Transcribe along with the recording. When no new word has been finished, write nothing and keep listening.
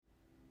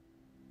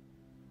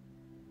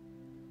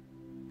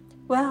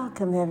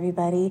Welcome,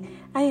 everybody.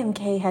 I am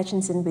Kay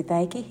Hutchinson with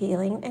Reiki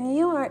Healing, and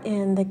you are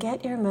in the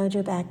Get Your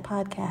Mojo Back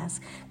podcast,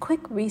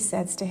 quick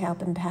resets to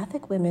help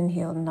empathic women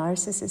heal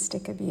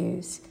narcissistic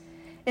abuse.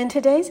 In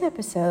today's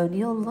episode,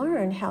 you'll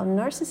learn how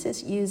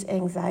narcissists use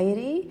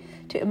anxiety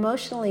to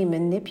emotionally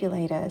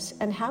manipulate us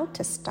and how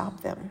to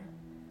stop them.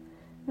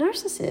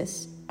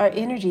 Narcissists are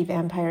energy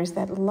vampires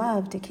that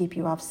love to keep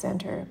you off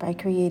center by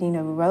creating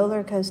a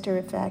roller coaster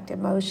effect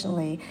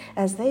emotionally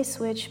as they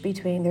switch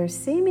between their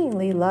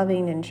seemingly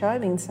loving and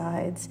charming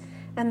sides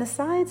and the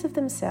sides of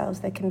themselves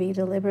that can be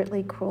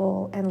deliberately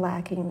cruel and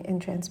lacking in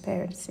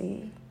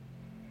transparency.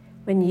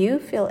 When you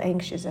feel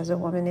anxious as a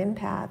woman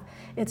empath,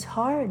 it's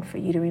hard for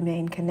you to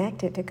remain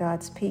connected to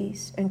God's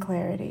peace and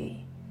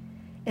clarity.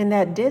 In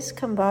that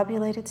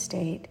discombobulated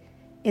state,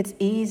 it's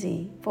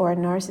easy for a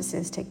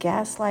narcissist to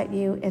gaslight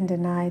you and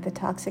deny the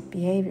toxic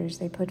behaviors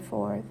they put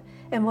forth.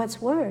 And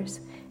what's worse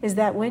is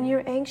that when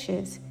you're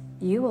anxious,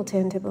 you will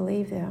tend to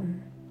believe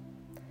them.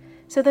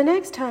 So the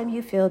next time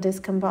you feel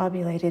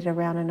discombobulated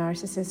around a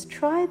narcissist,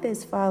 try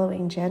this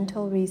following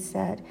gentle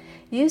reset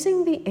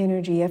using the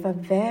energy of a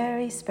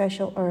very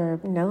special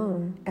herb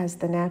known as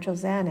the natural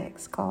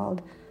Xanax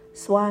called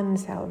swan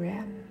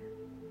salren.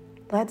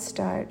 Let's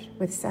start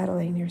with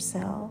settling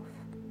yourself.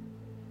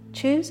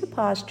 Choose a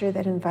posture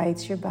that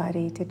invites your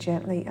body to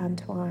gently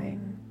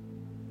untwine.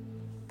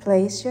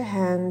 Place your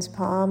hands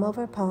palm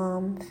over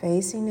palm,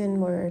 facing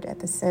inward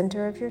at the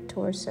center of your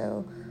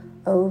torso,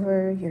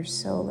 over your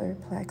solar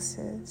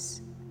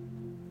plexus.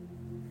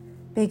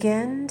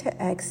 Begin to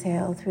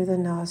exhale through the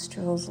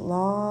nostrils,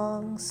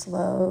 long,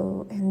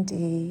 slow, and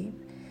deep,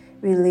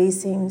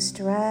 releasing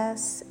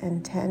stress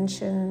and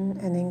tension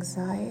and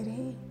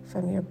anxiety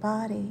from your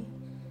body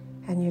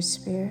and your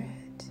spirit.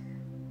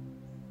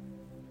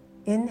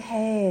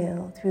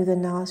 Inhale through the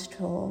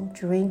nostril,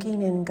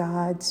 drinking in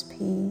God's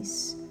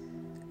peace,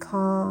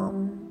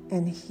 calm,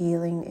 and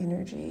healing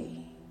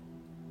energy.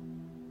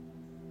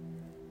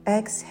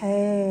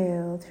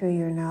 Exhale through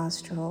your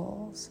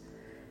nostrils,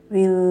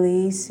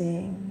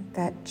 releasing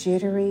that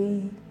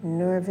jittery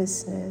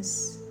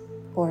nervousness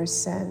or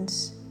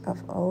sense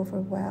of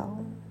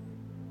overwhelm.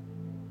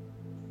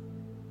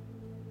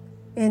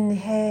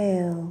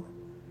 Inhale,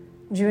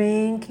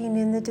 drinking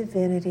in the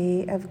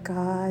divinity of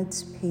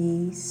God's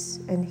peace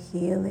and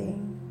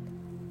healing.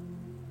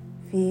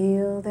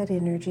 Feel that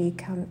energy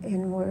come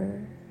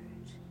inward.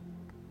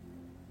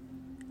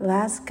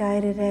 Last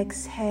guided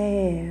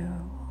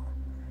exhale,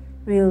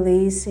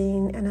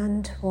 releasing and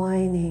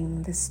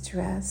untwining the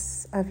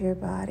stress of your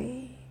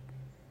body,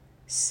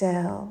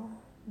 cell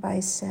by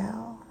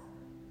cell.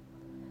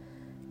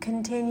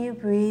 Continue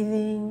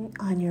breathing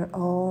on your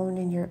own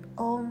in your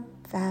own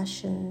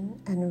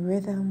fashion and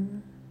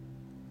rhythm,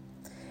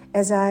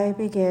 as I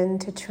begin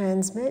to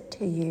transmit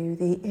to you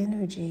the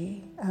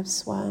energy of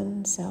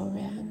swan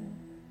salren.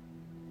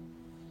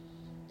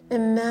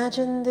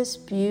 Imagine this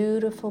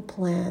beautiful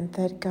plant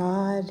that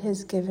God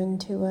has given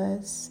to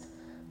us,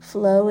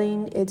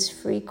 flowing its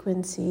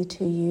frequency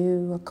to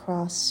you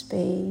across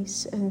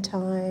space and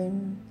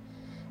time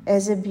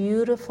as a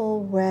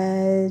beautiful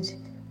red,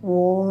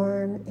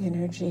 warm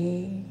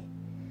energy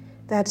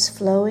that's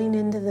flowing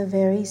into the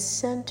very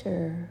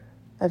center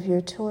of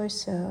your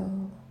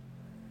torso,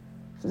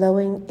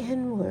 flowing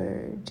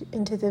inward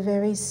into the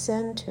very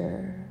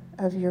center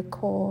of your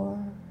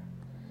core.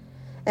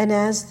 And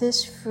as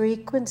this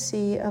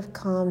frequency of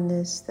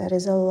calmness that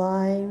is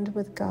aligned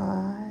with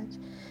God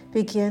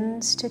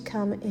begins to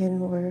come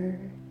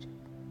inward,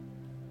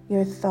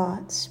 your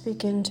thoughts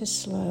begin to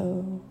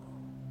slow,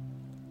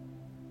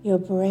 your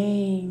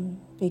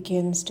brain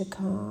begins to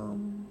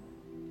calm,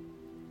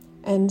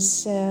 and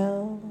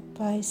cell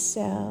by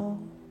cell,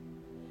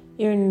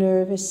 your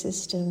nervous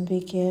system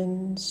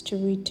begins to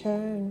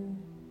return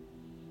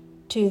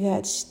to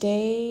that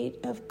state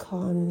of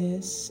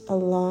calmness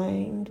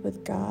aligned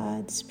with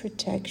God's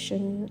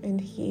protection and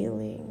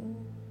healing.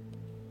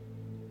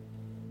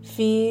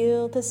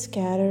 Feel the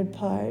scattered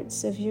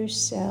parts of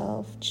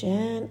yourself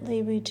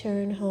gently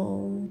return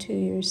home to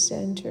your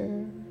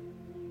center.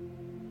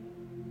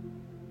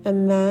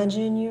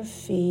 Imagine your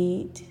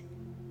feet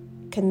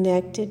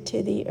connected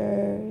to the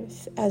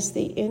earth as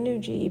the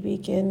energy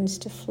begins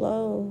to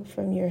flow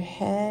from your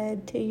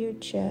head to your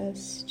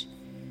chest,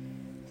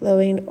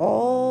 flowing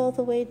all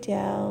the way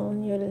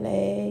down your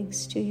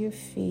legs to your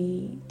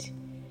feet,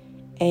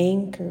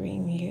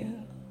 anchoring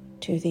you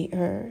to the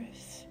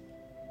earth,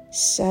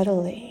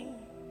 settling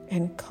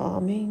and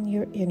calming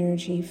your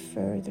energy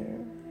further.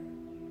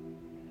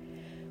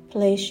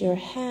 Place your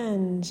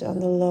hands on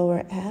the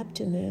lower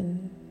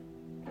abdomen,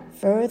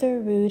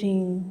 further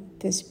rooting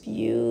this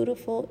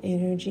beautiful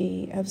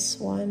energy of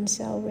swan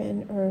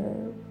salren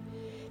herb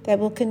that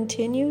will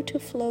continue to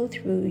flow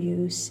through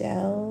you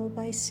cell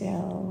by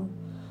cell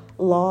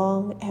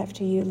long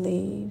after you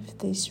leave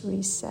this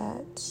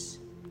reset.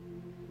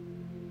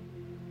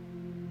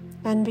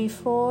 And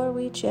before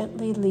we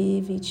gently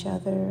leave each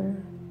other,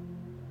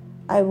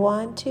 I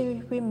want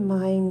to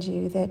remind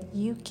you that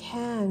you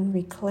can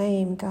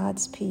reclaim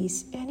God's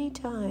peace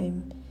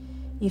anytime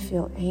you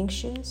feel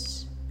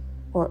anxious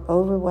or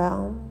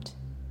overwhelmed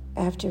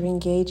after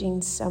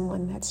engaging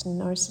someone that's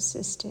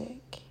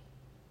narcissistic,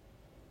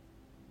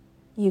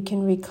 you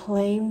can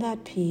reclaim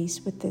that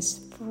peace with this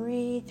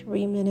free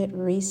 3-minute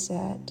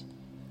reset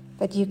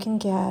that you can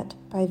get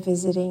by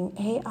visiting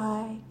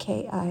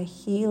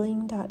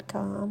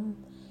aikihealing.com.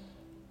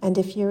 And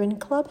if you're in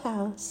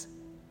Clubhouse,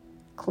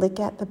 click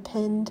at the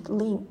pinned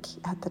link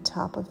at the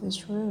top of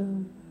this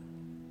room.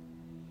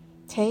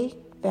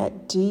 Take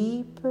that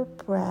deeper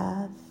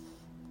breath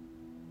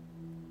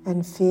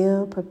and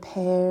feel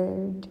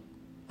prepared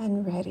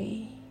and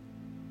ready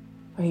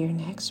for your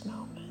next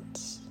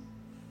moments.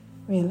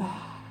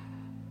 Relax.